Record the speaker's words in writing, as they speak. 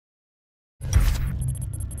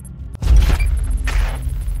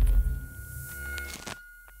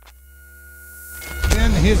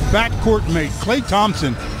his backcourt mate, Klay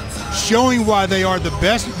Thompson, showing why they are the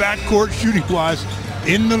best backcourt shooting-wise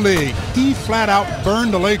in the league. He flat out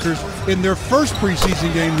burned the Lakers in their first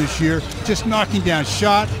preseason game this year, just knocking down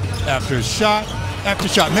shot after shot after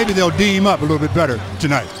shot. Maybe they'll D him up a little bit better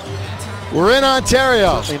tonight. We're in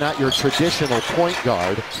Ontario. Not your traditional point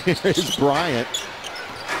guard. Here is Bryant.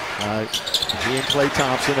 He and Klay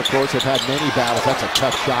Thompson, of course, have had many battles. That's a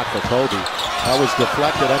tough shot for Kobe. That was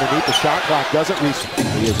deflected underneath. The shot clock doesn't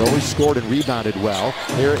He has always scored and rebounded well.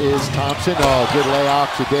 Here is Thompson. Oh, good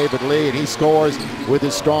layoff to David Lee, and he scores with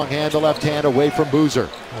his strong hand, the left hand away from Boozer.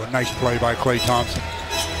 Oh, a nice play by Klay Thompson.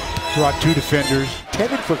 Brought two defenders.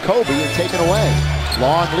 Intended for Kobe and taken away.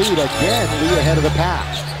 Long lead again. Lee ahead of the pack.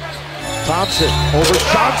 Thompson over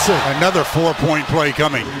Johnson. Another 4-point play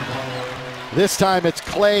coming. This time it's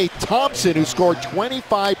Klay Thompson who scored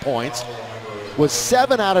 25 points. Was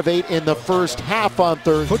 7 out of 8 in the first half on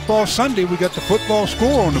Thursday. Football Sunday, we got the football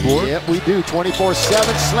score on the board. Yep, we do. 24-7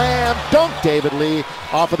 slam dunk. David Lee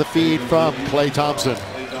off of the feed from Klay Thompson.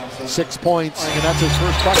 6 points, and that's his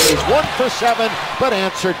first bucket. He's 1 for 7, but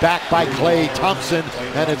answered back by Klay Thompson,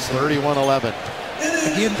 and it's 31-11.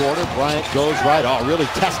 Again, quarter, Bryant goes right. Oh, really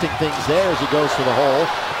testing things there as he goes to the hole.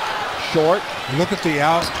 Short. Look at the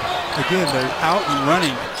out. Again, they're out and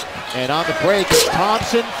running. And on the break,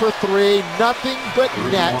 Thompson for 3, nothing but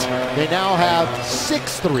net. They now have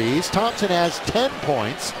 6 threes. Thompson has 10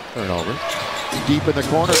 points. Turnover. Deep in the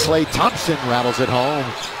corner, Klay Thompson rattles it home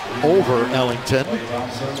over Ellington.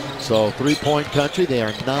 So 3-point country. They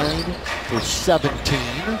are 9 for 17.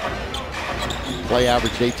 Klay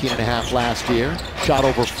averaged 18.5 last year. Shot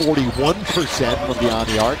over 41% from beyond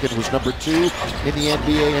the arc and was number 2 in the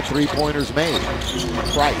NBA in three-pointers made.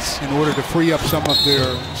 Price. In order to free up some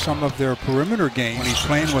of their perimeter game, when he's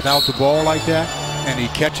playing without the ball like that, and he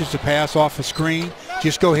catches the pass off a screen,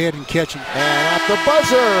 just go ahead and catch him. And at the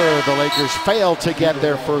buzzer, the Lakers fail to get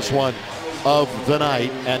their first one of the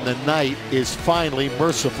night, and the night is finally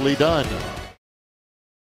mercifully done.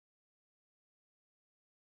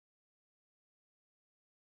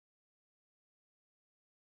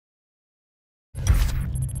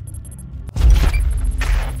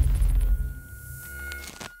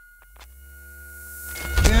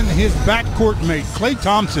 His backcourt mate, Klay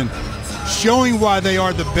Thompson, showing why they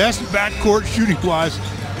are the best backcourt shooting-wise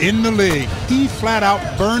in the league. He flat out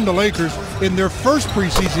burned the Lakers in their first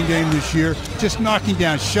preseason game this year, just knocking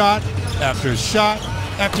down shot after shot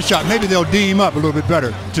after shot. Maybe they'll D him up a little bit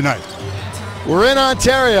better tonight. We're in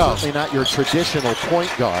Ontario. Not your traditional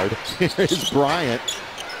point guard. Here is Bryant.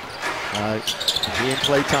 He and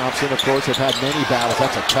Klay Thompson, of course, have had many battles.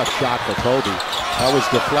 That's a tough shot for Kobe. That was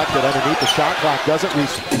deflected underneath. The shot clock doesn't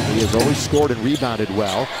He has always scored and rebounded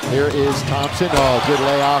well. Here is Thompson. Oh, good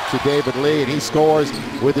layoff to David Lee, and he scores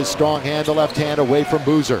with his strong hand, the left hand away from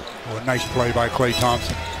Boozer. Oh, a nice play by Klay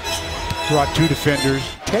Thompson. Brought two defenders.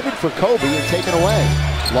 Intended for Kobe and taken away.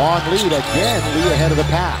 Long lead again. Lee ahead of the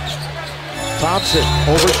pack. Thompson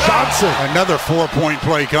over Johnson. Another 4-point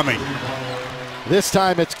play coming. This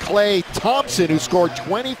time it's Klay Thompson who scored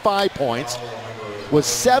 25 points. Was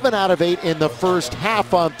 7 out of 8 in the first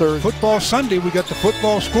half on Thursday. Football Sunday, we got the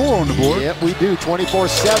football score on the board. Yep, we do. 24-7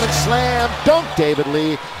 slam dunk. David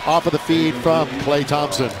Lee off of the feed from Klay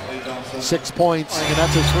Thompson. 6 points, and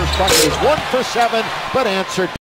that's his first bucket. He's 1 for 7, but answered